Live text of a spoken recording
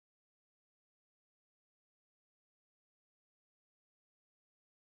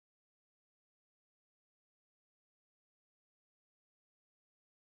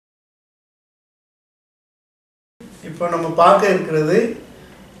இப்போ நம்ம பார்க்க இருக்கிறது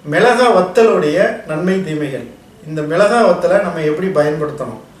மிளகாய் வத்தலுடைய நன்மை தீமைகள். இந்த மிளகாய் வத்தலை நம்ம எப்படி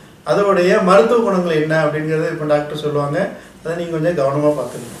பயன்படுத்தணும், அதோடைய மருத்துவ குணங்கள் என்ன அப்படிங்கிறத இப்போ டாக்டர் சொல்லுவாங்க. அதை நீங்கள் கொஞ்சம் கவனமாக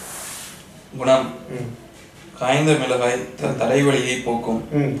பார்த்துக்கணும். குணம்: காய்ந்த மிளகாய் தலைவலியை போக்கும்,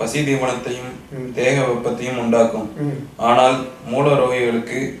 பசி தீவனத்தையும் தேக வெப்பத்தையும் உண்டாக்கும். ஆனால் மூல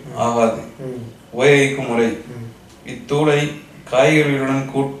ரோகிகளுக்கு ஆகாது. உபயோகிக்கும் முறை: இத்தூளை காய்கறிகளுடன்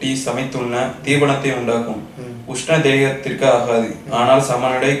கூட்டி சமைத்துண்ண தீவனத்தை உண்டாக்கும். உஷ்ண தேகத்திற்கு ஆகாது. ஆனால்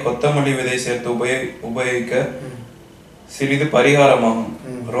சமநிலை கொத்தமல்லி விதை சேர்த்து உபயோகிக்க சிறிது பரிகாரமாகும்.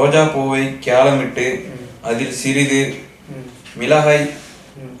 ரோஜா பூவை கேளமிட்டு அதில் சிறிது மிளகாய்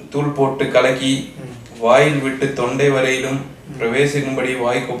தூள் போட்டு கலக்கி வாயில் விட்டு தொண்டை வரையிலும் பிரவேசிக்கும்படி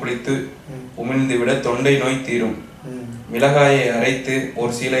வாய் கொப்பளித்து உமிழ்ந்துவிட தொண்டை நோய் தீரும். மிளகாயை அரைத்து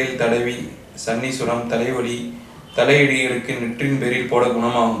ஒரு சீலையில் தடவி சன்னீசுரம், தலைவலி, தலையிடிகளுக்கு நெற்றின் பேரில் போட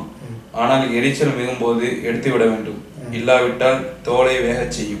குணமாகும். ஆனால் எரிச்சல் மிகும்போது எடுத்துவிட வேண்டும். இல்லாவிட்டால் தோலை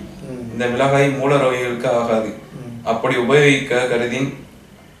வேகச் செய்யும். இந்த மிளகாய் மூல ரோகிகளுக்கு ஆகாது. அப்படி உபயோகிக்க கருதின்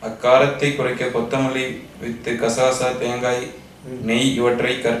அக்காரத்தை குறைக்க கொத்தமல்லி வித்து, கசகசா, தேங்காய், நெய்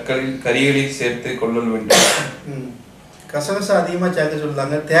இவற்றை கறிகளில் சேர்த்து கொள்ளல் வேண்டும். கசகசா அதிகமாக சேர்க்க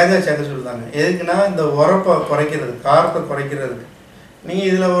சொல்லுதாங்க, தேங்காய் சேர்க்க சொல்லுதாங்க. எதுக்குன்னா இந்த உரப்பை குறைக்கிறது, காரத்தை குறைக்கிறதுக்கு. நீங்கள்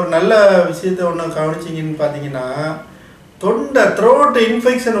இதில் ஒரு நல்ல விஷயத்தை ஒன்று கவனிச்சிங்கன்னு பார்த்தீங்கன்னா, த்ரோட்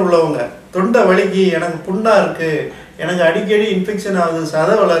இன்ஃபெக்ஷன் உள்ளவங்க, தொண்டை வலிக்கு, எனக்கு புண்ணாக இருக்குது, எனக்கு அடிக்கடி இன்ஃபெக்ஷன் ஆகுது,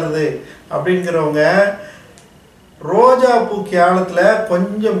 சதை வளருது அப்படிங்கிறவங்க ரோஜா பூ கேளத்தில்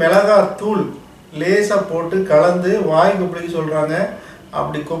கொஞ்சம் மிளகாய் தூள் லேசாக போட்டு கலந்து வாய் கொப்பளிக்க சொல்கிறாங்க.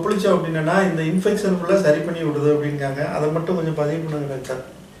 அப்படி கொப்பளிச்சோம் அப்படின்னா இந்த இன்ஃபெக்ஷன் ஃபுல்லாக சரி பண்ணி விடுது அப்படிங்காங்க. அதை மட்டும் கொஞ்சம் பதிவு பண்ணுங்க டாக்டர்.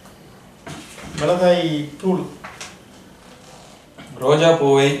 மிளகாய் தூள். ரோஜா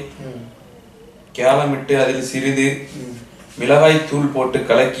பூவை கேளமிட்டு அதில் சிறிது மிளகாய் தூள் போட்டு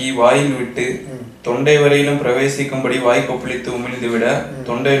கலக்கி வாயில் விட்டு தொண்டை வரையிலும் பிரவேசிக்கும்படி வாய் கொப்பளித்து உமிழ்ந்துவிட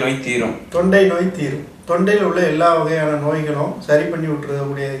தொண்டை நோய் தீரும். தொண்டையில் உள்ள எல்லா வகையான நோய்களும் சரி பண்ணி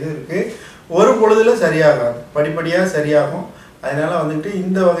விட்டுறக்கூடிய இது இருக்குது. ஒரு பொழுதில் சரியாகாது, படிப்படியாக சரியாகும். அதனால்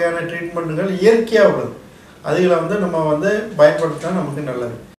இந்த வகையான ட்ரீட்மெண்ட்டுகள் இயற்கையாக உள்ளது. அதுகளை நம்ம பயன்படுத்தினா நமக்கு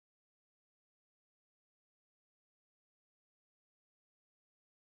நல்லது.